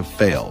drugs have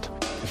failed.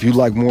 If you'd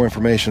like more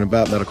information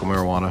about medical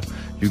marijuana,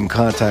 you can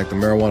contact the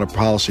Marijuana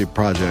Policy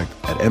Project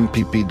at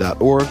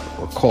mpp.org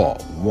or call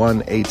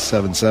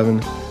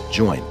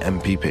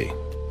 1-877-JOIN-MPP.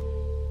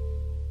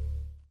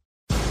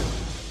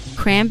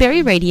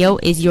 Cranberry Radio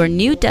is your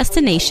new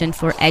destination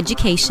for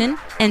education,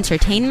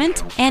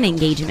 entertainment, and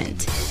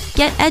engagement.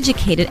 Get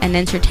educated and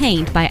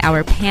entertained by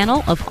our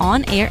panel of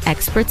on-air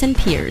experts and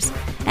peers,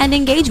 and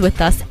engage with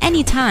us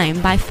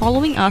anytime by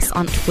following us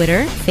on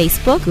Twitter,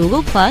 Facebook,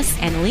 Google+,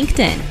 and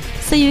LinkedIn,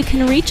 so you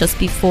can reach us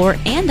before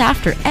and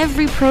after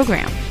every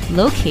program,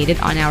 located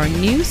on our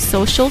new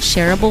social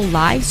shareable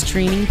live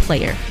streaming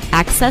player.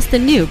 Access the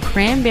new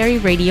Cranberry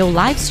Radio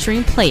live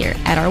stream player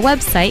at our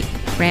website,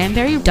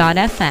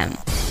 cranberry.fm.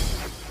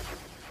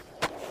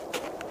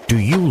 Do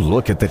you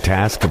look at the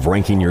task of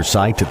ranking your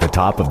site at the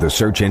top of the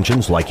search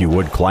engines like you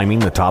would climbing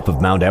the top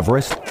of Mount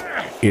Everest?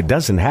 It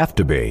doesn't have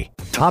to be.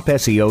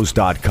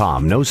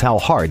 TopSEOs.com knows how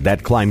hard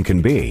that climb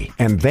can be,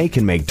 and they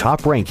can make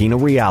top ranking a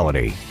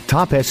reality.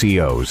 Top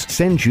SEOs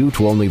sends you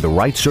to only the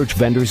right search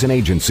vendors and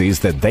agencies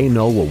that they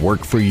know will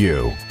work for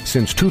you.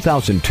 Since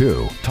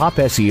 2002,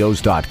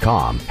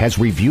 TopSEOs.com has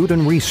reviewed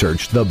and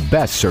researched the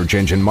best search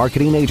engine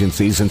marketing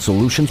agencies and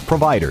solutions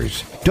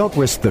providers. Don't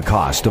risk the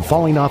cost of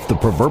falling off the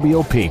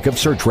proverbial peak of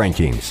search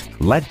rankings.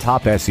 Let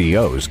Top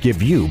SEOs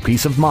give you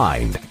peace of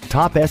mind.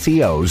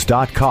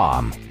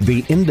 TopSEOs.com,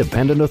 the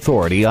independent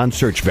authority on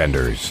search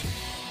vendors.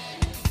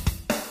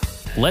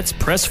 Let's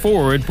press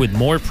forward with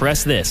more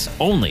Press This,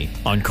 only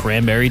on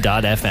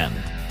Cranberry.fm.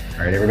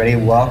 All right, everybody,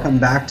 welcome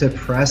back to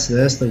Press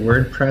This, the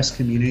WordPress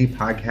community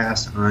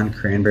podcast on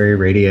Cranberry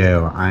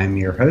Radio. I'm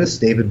your host,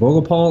 David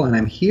Vogelpohl, and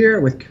I'm here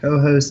with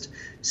co-host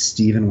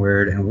Stephen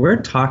Word, and we're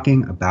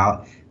talking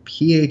about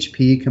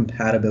PHP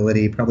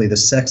compatibility, probably the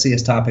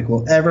sexiest topic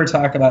we'll ever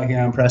talk about here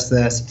on Press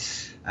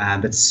This,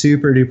 but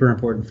super duper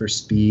important for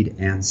speed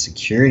and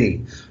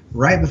security.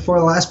 Right before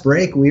the last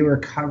break, we were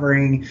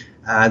covering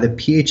the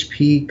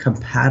PHP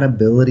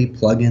compatibility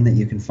plugin that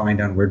you can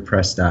find on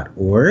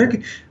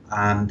WordPress.org.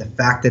 The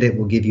fact that it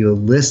will give you a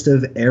list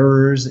of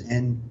errors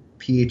and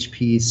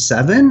PHP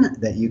 7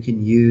 that you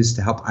can use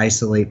to help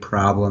isolate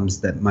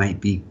problems that might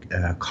be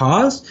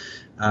caused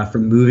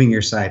from moving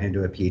your site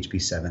into a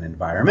PHP 7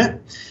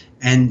 environment.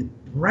 And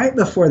right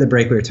before the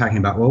break, we were talking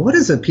about, well, what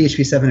does a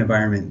PHP 7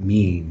 environment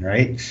mean,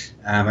 right?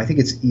 I think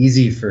it's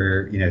easy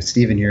for,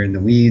 Stephen, you're in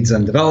the weeds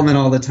on development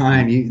all the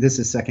time. This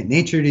is second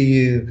nature to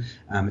you.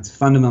 It's a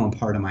fundamental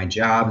part of my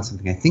job and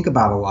something I think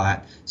about a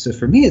lot. So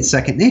for me, it's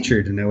second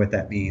nature to know what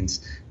that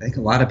means. I think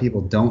a lot of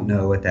people don't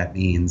know what that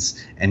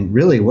means and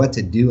really what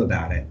to do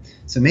about it.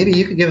 So maybe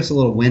you could give us a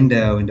little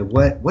window into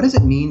what does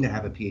it mean to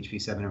have a PHP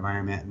 7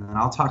 environment, and then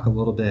I'll talk a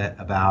little bit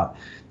about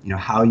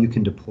how you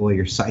can deploy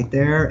your site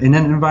there in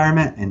an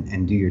environment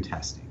and do your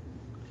testing.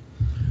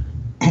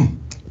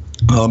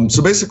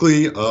 So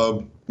basically,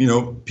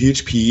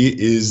 PHP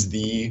is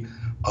the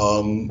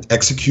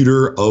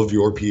executor of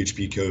your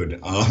PHP code.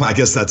 I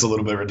guess that's a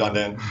little bit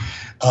redundant.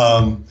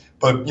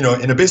 But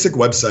in a basic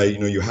website,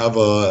 you have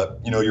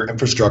your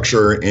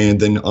infrastructure, and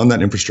then on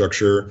that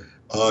infrastructure,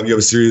 you have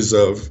a series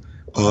of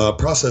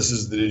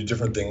processes that do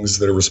different things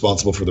that are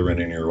responsible for the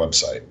running of your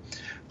website.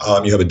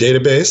 You have a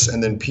database,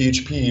 and then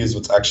PHP is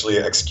what's actually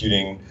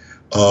executing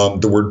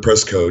the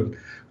WordPress code.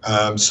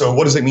 So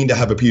what does it mean to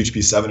have a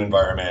PHP 7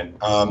 environment?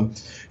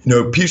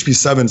 PHP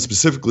 7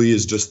 specifically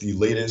is just the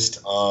latest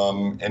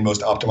and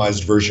most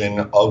optimized version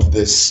of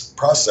this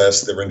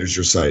process that renders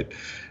your site.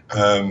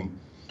 A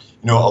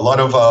lot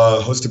of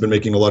hosts have been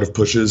making a lot of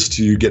pushes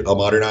to get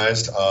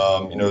modernized.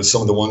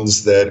 Some of the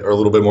ones that are a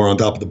little bit more on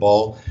top of the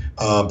ball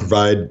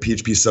provide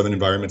PHP 7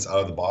 environments out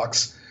of the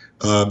box.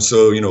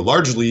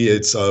 Largely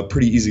it's a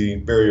pretty easy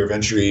barrier of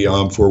entry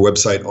for a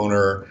website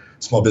owner,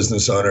 small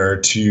business owner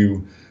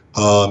to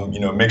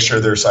make sure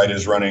their site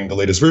is running the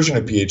latest version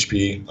of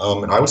PHP.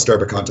 And I would start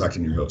by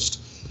contacting your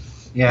host.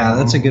 Yeah,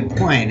 that's a good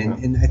point.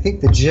 And I think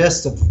the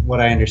gist of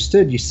what I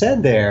understood you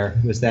said there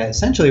was that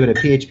essentially what a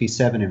PHP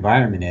 7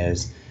 environment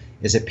is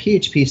a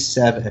PHP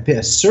 7,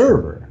 a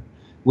server,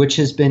 which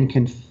has been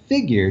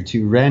configured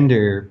to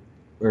render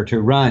or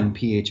to run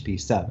PHP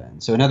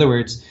 7. So in other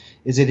words,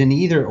 is it an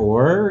either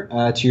or,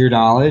 to your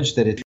knowledge,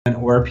 that it's an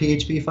or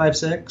PHP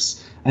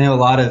 5.6? I know a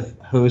lot of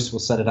hosts will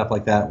set it up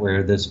like that,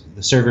 where the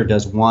server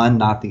does one,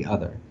 not the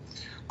other.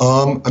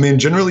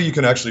 Generally you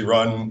can actually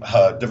run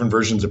different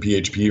versions of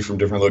PHP from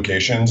different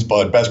locations,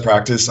 but best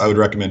practice, I would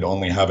recommend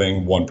only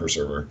having one per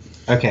server.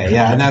 Okay,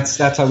 yeah, and that's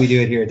how we do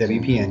it here at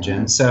WP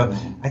Engine. So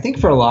I think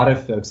for a lot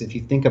of folks, if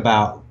you think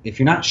about, if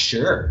you're not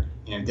sure,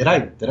 did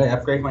I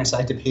upgrade my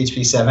site to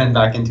PHP 7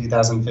 back in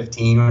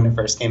 2015 when it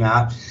first came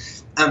out?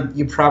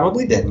 You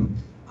probably didn't.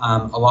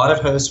 A lot of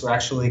hosts were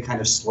actually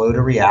kind of slow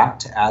to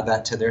react to add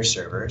that to their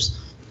servers.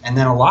 And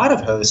then a lot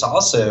of hosts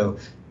also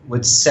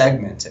would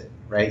segment it,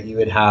 right? You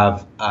would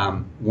have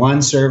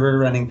one server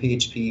running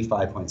PHP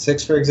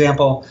 5.6, for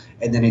example,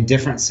 and then a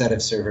different set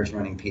of servers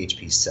running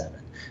PHP 7.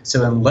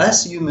 So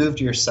unless you moved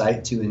your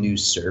site to a new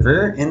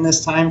server in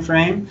this time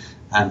frame,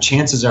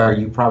 chances are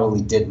you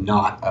probably did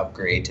not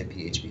upgrade to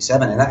PHP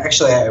 7. And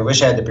actually, I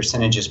wish I had the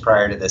percentages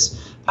prior to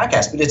this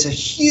podcast, but it's a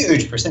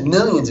huge percent,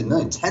 millions and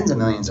millions, tens of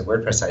millions of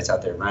WordPress sites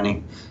out there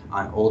running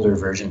on older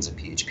versions of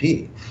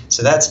PHP.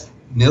 So that's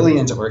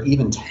millions or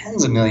even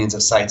tens of millions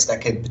of sites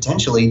that could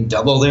potentially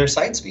double their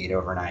site speed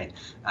overnight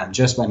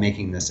just by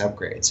making this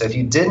upgrade. So if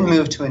you didn't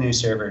move to a new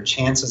server,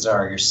 chances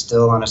are you're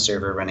still on a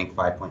server running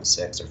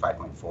 5.6 or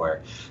 5.4,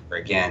 or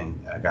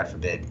again, God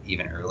forbid,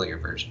 even earlier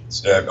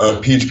versions. Yeah,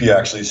 PHP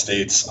actually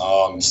states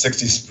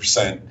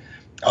 60%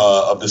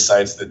 of the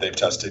sites that they've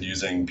tested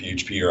using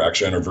PHP are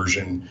actually on a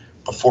version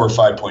before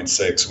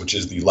 5.6, which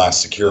is the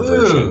last secure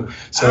version.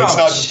 So It's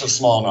not just a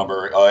small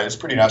number. It's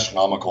pretty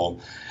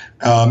astronomical.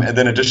 And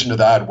then in addition to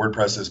that,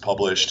 WordPress has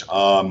published,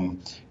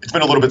 it's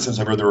been a little bit since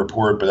I've read the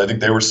report, but I think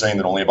they were saying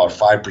that only about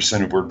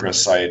 5% of WordPress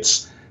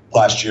sites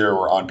last year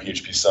were on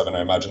PHP 7.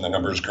 I imagine the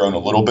number has grown a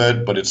little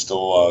bit, but it's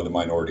still the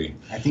minority.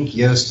 I think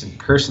Yoast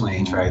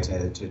personally tried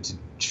to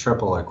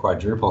triple or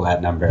quadruple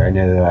that number. I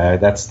know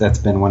that's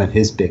been one of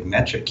his big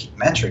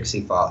metrics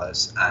he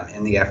follows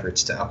in the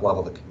efforts to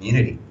up-level the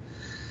community.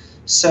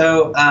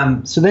 So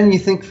then you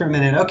think for a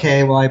minute,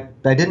 okay, well,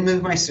 I didn't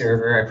move my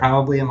server. I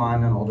probably am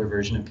on an older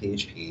version of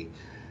PHP.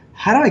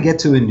 How do I get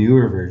to a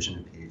newer version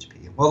of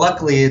PHP? Well,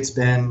 luckily it's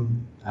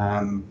been,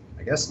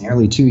 I guess,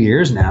 nearly 2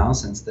 years now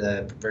since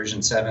the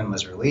version 7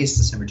 was released,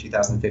 December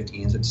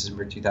 2015, so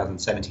December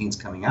 2017 is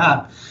coming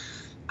up.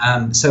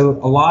 So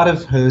a lot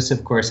of hosts,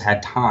 of course,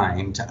 had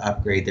time to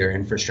upgrade their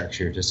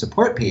infrastructure to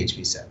support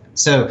PHP 7.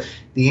 So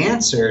the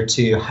answer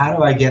to how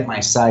do I get my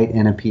site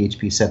in a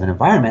PHP 7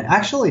 environment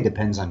actually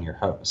depends on your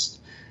host.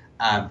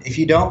 If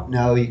you don't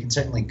know, you can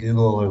certainly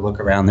Google or look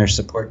around their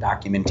support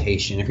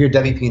documentation. If you're a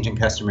WP Engine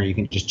customer, you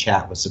can just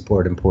chat with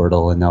support and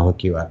Portal, and they'll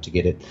hook you up to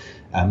get it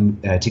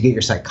to get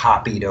your site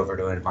copied over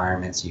to an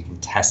environment so you can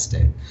test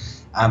it.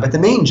 But the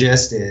main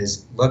gist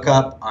is look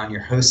up on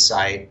your host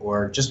site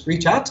or just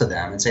reach out to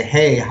them and say,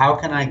 hey, how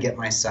can I get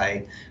my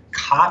site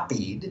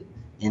copied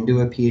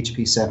into a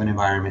PHP 7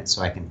 environment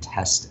so I can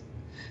test it?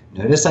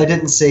 Notice I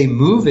didn't say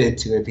move it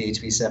to a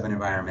PHP 7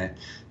 environment,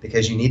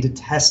 because you need to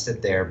test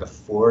it there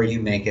before you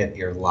make it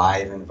your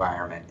live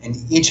environment. And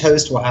each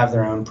host will have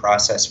their own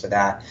process for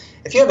that.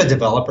 If you have a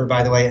developer,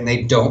 by the way, and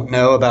they don't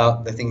know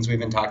about the things we've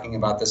been talking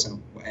about this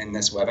in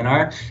this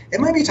webinar, it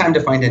might be time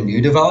to find a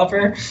new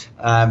developer.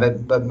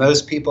 But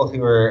most people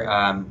who are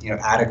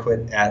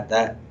adequate at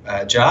that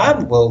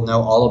job will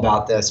know all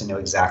about this and know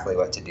exactly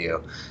what to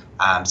do.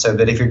 So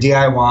that if you're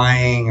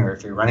DIYing or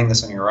if you're running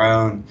this on your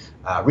own,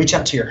 reach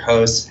out to your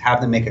hosts, have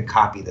them make a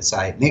copy of the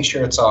site, make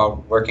sure it's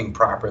all working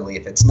properly.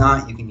 If it's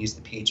not, you can use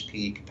the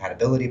PHP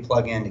compatibility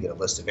plugin to get a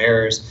list of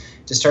errors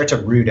to start to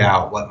root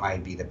out what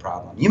might be the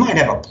problem. You might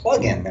have a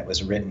plugin that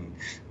was written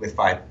with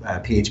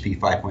PHP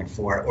 5.4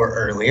 or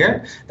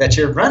earlier that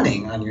you're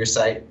running on your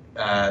site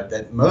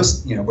that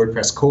most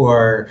WordPress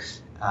core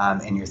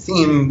and your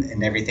theme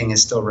and everything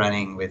is still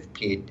running with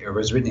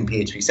was written in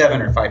PHP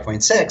 7 or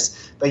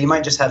 5.6, but you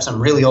might just have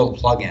some really old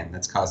plugin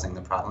that's causing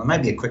the problem. It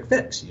might be a quick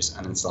fix. You just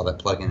uninstall that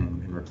plugin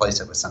and replace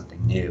it with something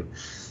new.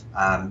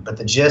 But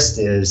the gist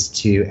is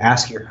to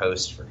ask your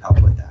host for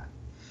help with that.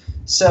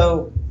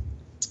 So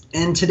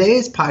in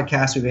today's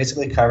podcast, we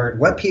basically covered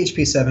what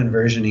PHP 7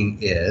 versioning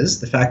is,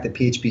 the fact that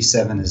PHP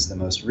 7 is the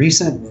most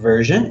recent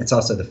version. It's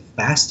also the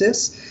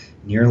fastest,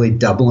 nearly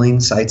doubling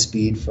site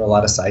speed for a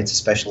lot of sites,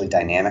 especially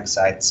dynamic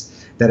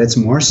sites, that it's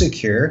more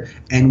secure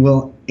and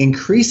will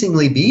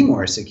increasingly be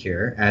more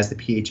secure as the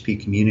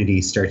PHP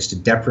community starts to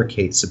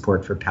deprecate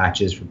support for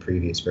patches from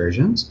previous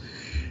versions.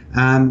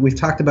 We've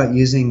talked about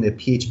using the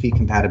PHP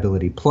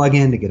compatibility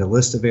plugin to get a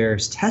list of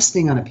errors,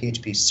 testing on a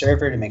PHP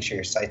server to make sure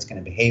your site's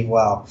going to behave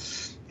well,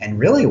 and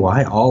really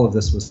why all of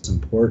this was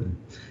important.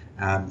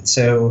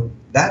 So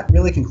that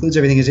really concludes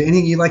everything. Is there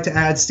anything you'd like to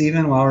add,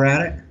 Stephen, while we're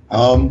at it?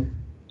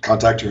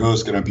 Contact your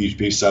host, get on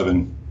PHP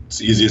 7. It's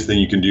the easiest thing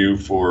you can do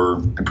for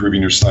improving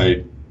your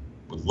site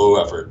with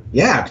low effort.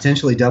 Yeah,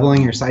 potentially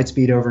doubling your site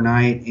speed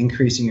overnight,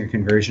 increasing your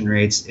conversion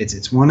rates.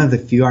 It's one of the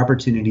few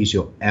opportunities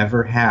you'll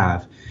ever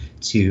have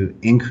to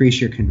increase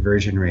your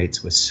conversion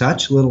rates with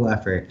such little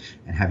effort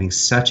and having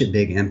such a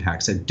big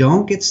impact. So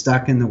don't get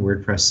stuck in the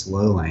WordPress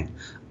slow lane.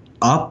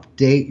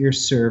 Update your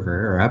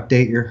server or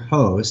update your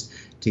host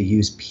to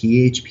use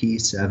PHP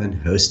 7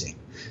 hosting.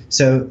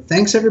 So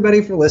thanks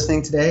everybody for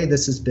listening today.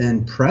 This has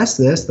been Press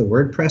This, the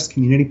WordPress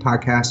community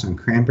podcast on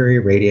Cranberry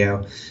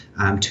Radio.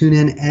 Tune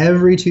in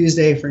every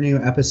Tuesday for new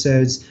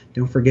episodes.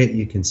 Don't forget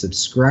you can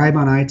subscribe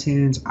on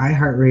iTunes,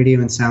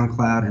 iHeartRadio, and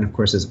SoundCloud. And of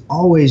course, as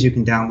always, you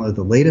can download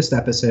the latest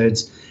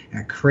episodes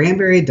at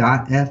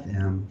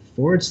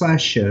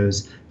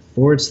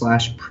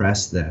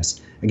cranberry.fm/shows/Press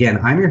This. Again,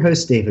 I'm your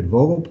host, David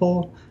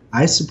Vogelpohl.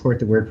 I support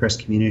the WordPress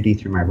community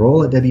through my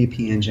role at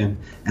WP Engine,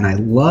 and I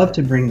love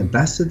to bring the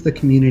best of the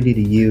community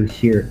to you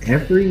here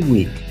every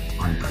week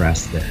on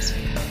Press This.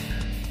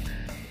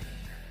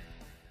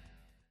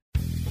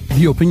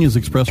 The opinions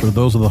expressed are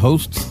those of the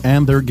hosts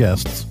and their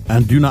guests,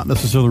 and do not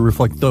necessarily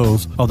reflect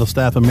those of the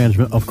staff and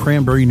management of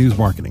Cranberry News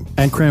Marketing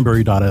and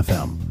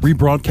Cranberry.fm.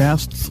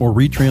 Rebroadcasts or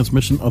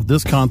retransmission of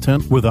this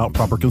content without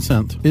proper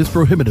consent is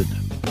prohibited.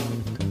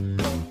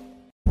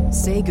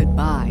 Say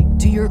goodbye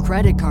to your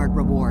credit card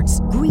rewards.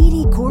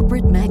 Greedy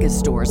corporate mega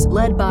stores,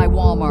 led by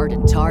Walmart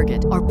and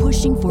Target, are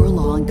pushing for a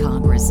law in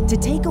Congress to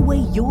take away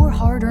your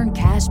hard-earned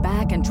cash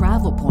back and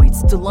travel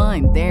points to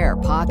line their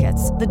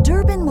pockets. The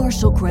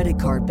Durbin-Marshall credit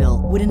card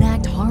bill would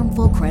enact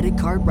harmful credit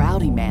card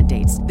routing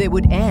mandates that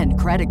would end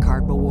credit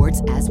card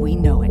rewards as we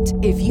know it.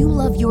 If you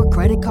love your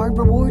credit card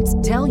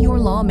rewards, tell your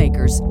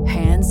lawmakers,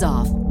 hands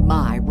off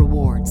my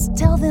rewards.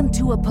 Tell them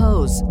to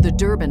oppose the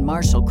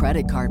Durbin-Marshall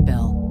credit card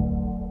bill.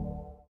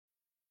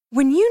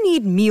 When you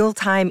need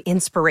mealtime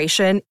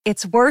inspiration,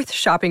 it's worth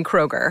shopping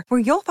Kroger, where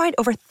you'll find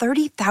over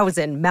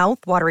 30,000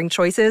 mouth-watering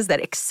choices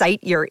that excite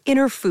your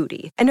inner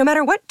foodie. And no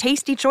matter what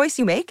tasty choice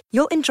you make,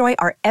 you'll enjoy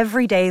our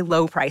everyday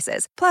low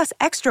prices, plus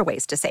extra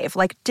ways to save,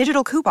 like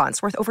digital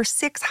coupons worth over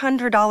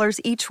 $600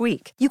 each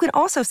week. You can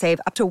also save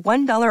up to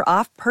 $1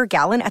 off per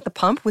gallon at the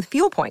pump with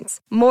fuel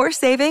points. More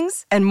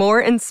savings and more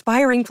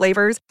inspiring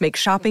flavors make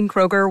shopping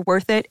Kroger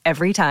worth it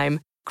every time.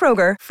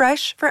 Kroger,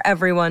 fresh for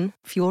everyone.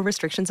 Fuel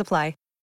restrictions apply.